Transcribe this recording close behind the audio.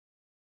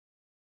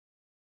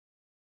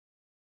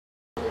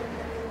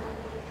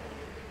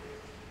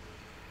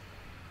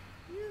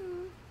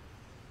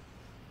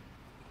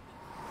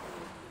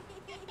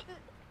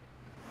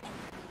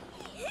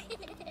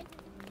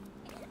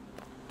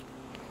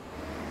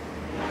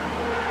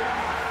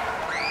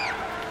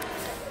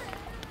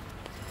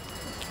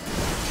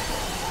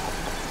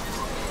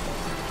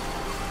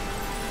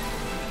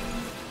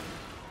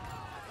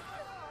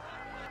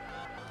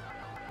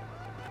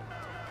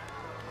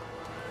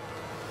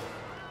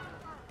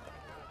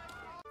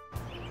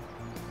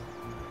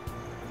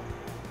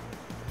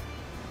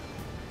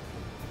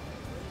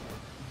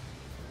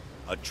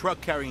A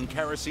truck carrying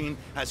kerosene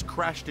has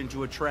crashed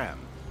into a tram.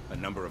 A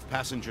number of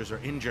passengers are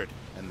injured,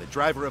 and the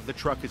driver of the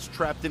truck is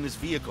trapped in his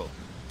vehicle.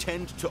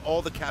 Tend to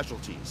all the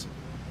casualties.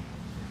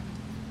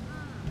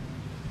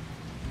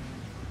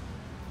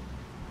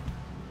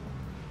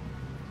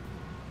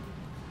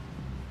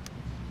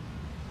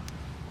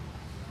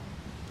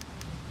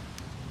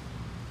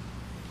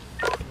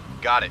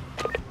 Got it.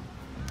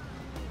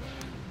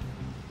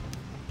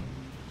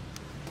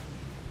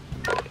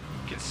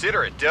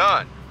 Consider it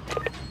done.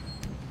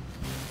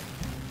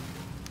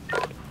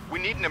 We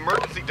need an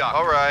emergency doctor.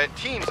 All right.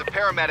 Teams of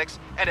paramedics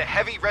and a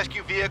heavy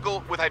rescue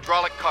vehicle with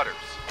hydraulic cutters.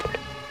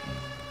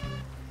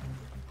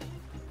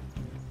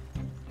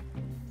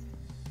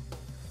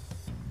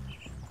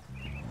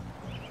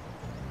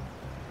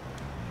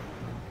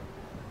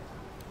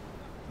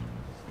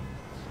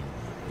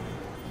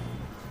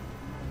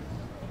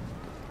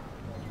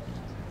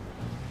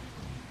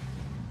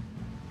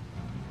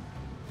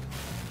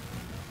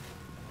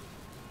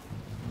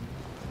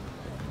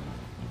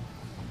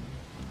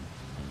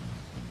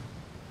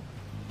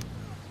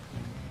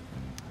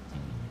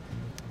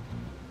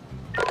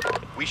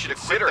 We should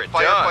equip the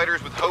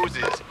firefighters with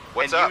hoses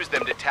and use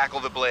them to tackle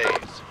the blaze.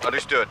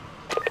 Understood.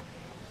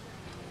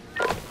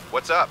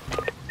 What's up?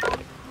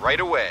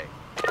 Right away.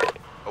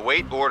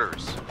 Await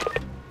orders.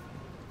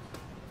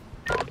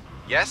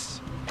 Yes?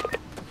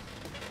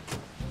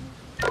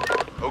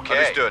 Okay.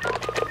 Understood.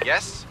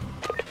 Yes?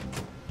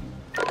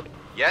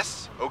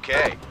 Yes?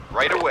 Okay.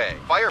 Right away.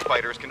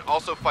 Firefighters can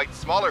also fight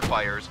smaller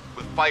fires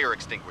with fire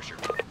extinguishers.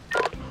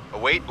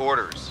 Await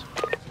orders.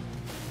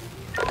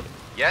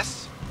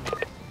 Yes?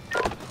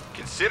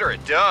 Consider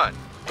it done.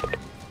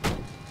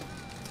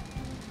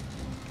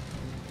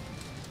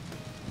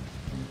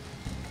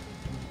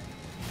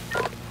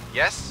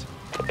 Yes?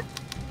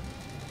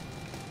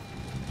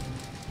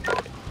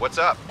 What's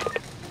up?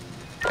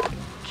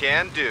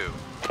 Can do.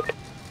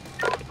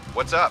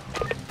 What's up?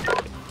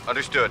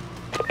 Understood.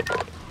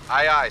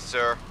 Aye, aye,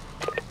 sir.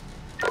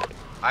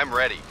 I'm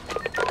ready.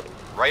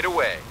 Right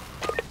away.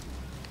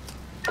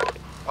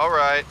 All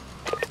right.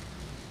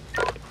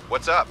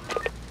 What's up?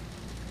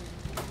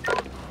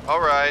 All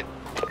right.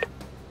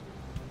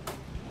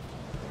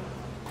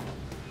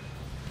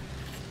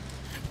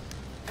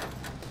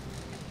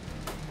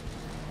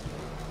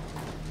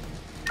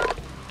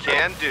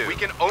 Can do. We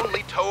can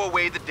only tow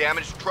away the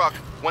damaged truck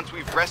once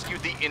we've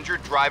rescued the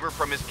injured driver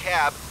from his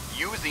cab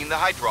using the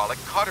hydraulic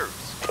cutters.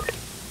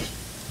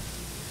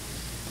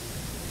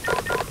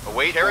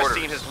 Await orders.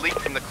 Kerosene has leaked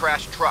from the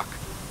crashed truck.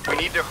 We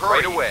need to hurry.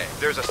 Right away.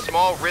 There's a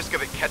small risk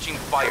of it catching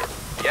fire.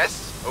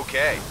 Yes?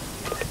 Okay.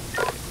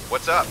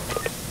 What's up?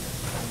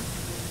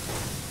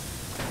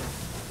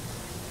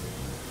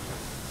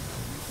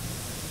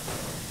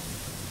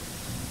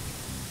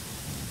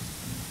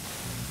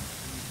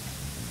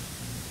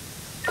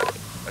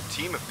 A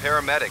team of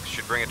paramedics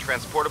should bring a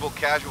transportable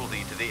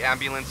casualty to the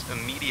ambulance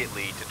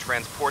immediately to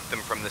transport them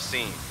from the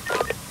scene.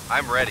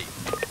 I'm ready.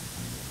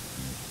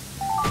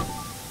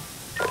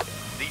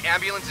 The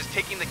ambulance is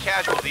taking the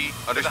casualty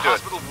to the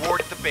hospital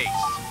ward at the base.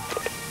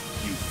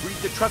 You freed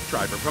the truck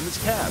driver from his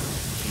cab.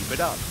 Keep it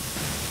up.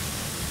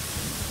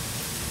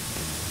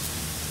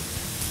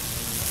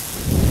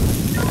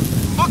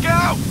 Look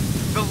out!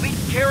 The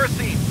leaked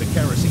kerosene! The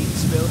kerosene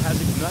spill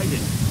has ignited.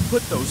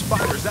 Put those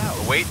fires out.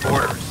 Await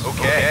orders.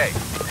 Okay.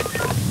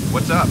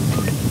 What's up?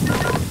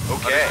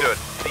 Okay. Understood.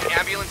 The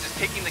ambulance is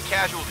taking the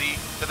casualty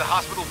to the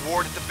hospital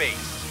ward at the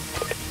base.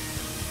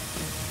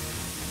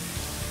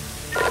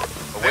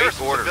 There are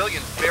some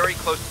civilians very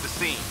close to the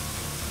scene.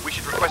 We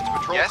should request a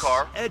patrol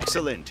car.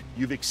 Excellent.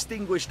 You've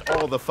extinguished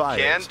all the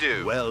fires. Can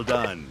do. Well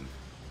done.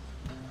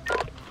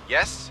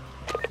 Yes?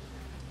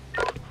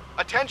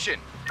 Attention!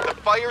 The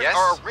fires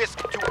are a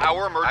risk to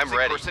our emergency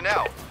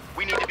personnel.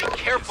 We need to be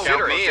careful with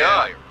those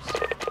fires.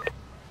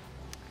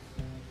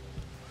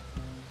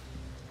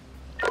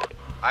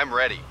 I'm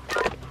ready.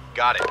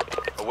 Got it.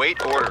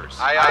 Await orders.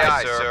 Aye,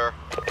 aye, sir.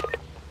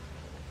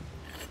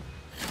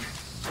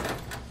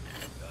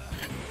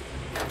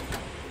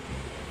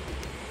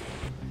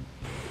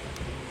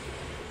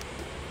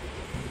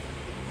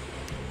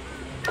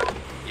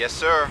 Yes,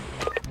 sir.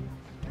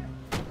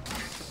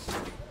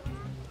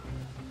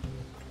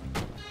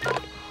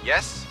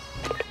 Yes?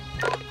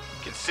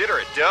 Consider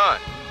it done.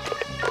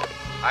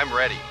 I'm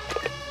ready.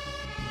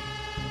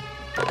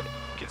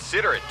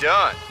 Consider it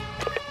done.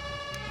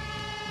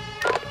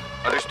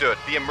 Understood.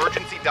 The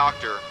emergency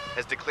doctor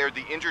has declared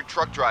the injured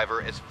truck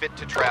driver as fit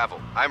to travel.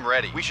 I'm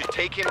ready. We should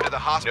take him to the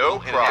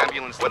hospital in an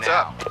ambulance now. What's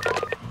up?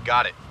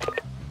 Got it.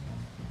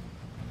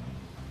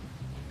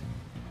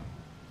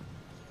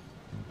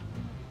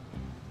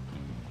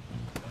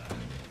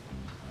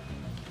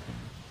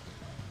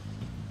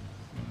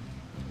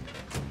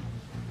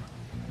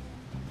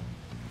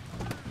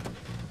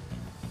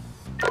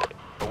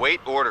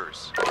 Await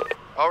orders.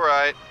 All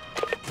right.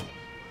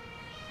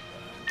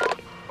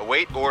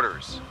 Await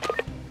orders.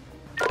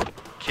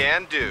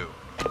 Can do.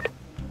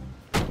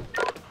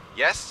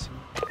 Yes?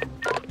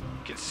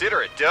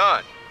 Consider it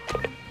done.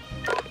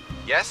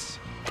 Yes?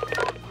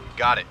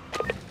 Got it.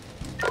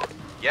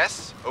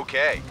 Yes?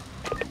 Okay.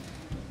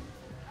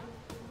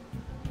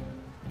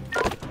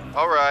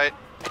 All right.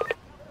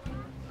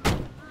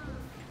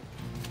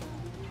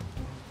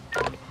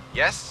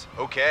 Yes?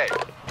 Okay.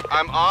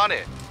 I'm on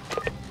it.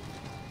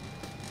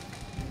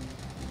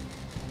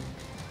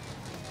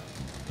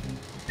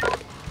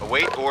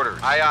 Await orders.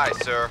 Aye, aye,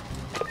 sir.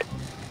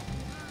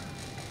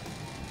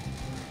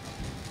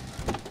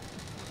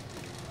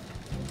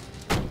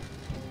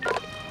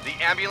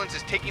 The ambulance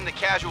is taking the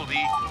casualty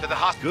to the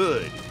hospital.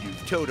 Good.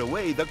 You've towed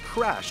away the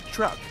crashed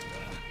truck.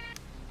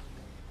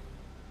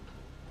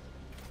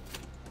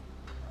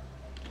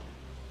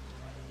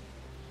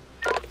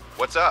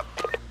 What's up?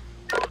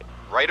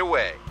 Right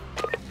away.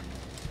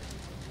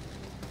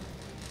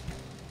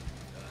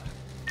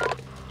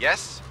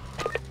 Yes?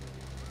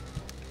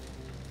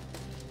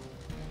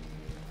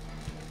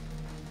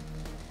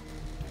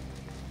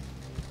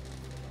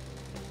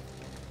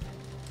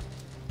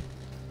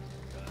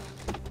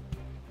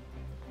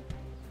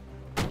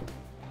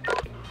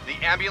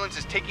 The ambulance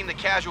is taking the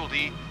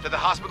casualty to the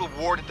hospital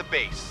ward at the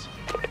base.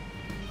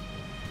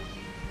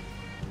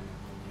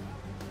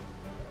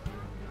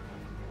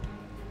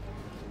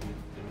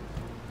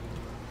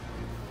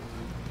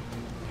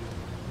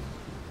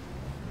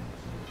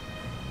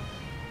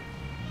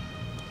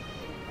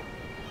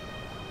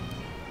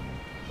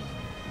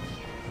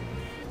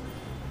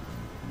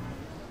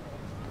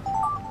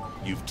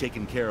 You've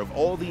taken care of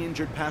all the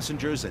injured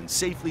passengers and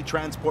safely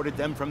transported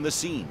them from the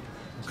scene.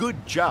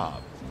 Good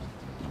job.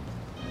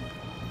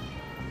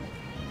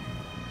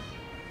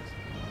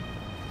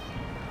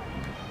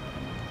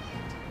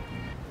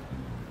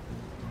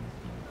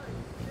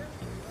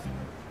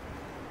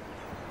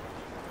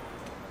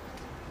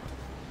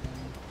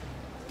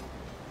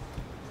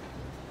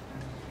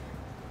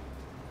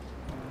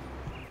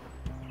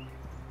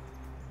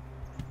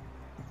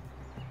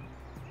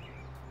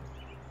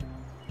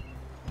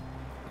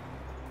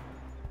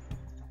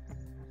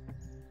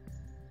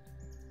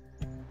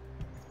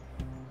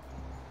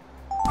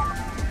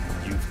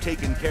 You've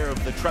taken care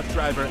of the truck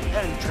driver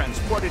and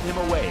transported him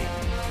away.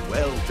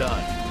 Well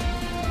done.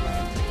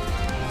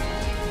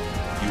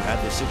 You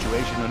had the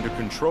situation under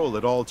control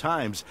at all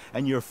times,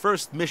 and your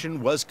first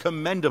mission was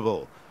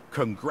commendable.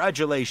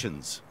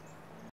 Congratulations.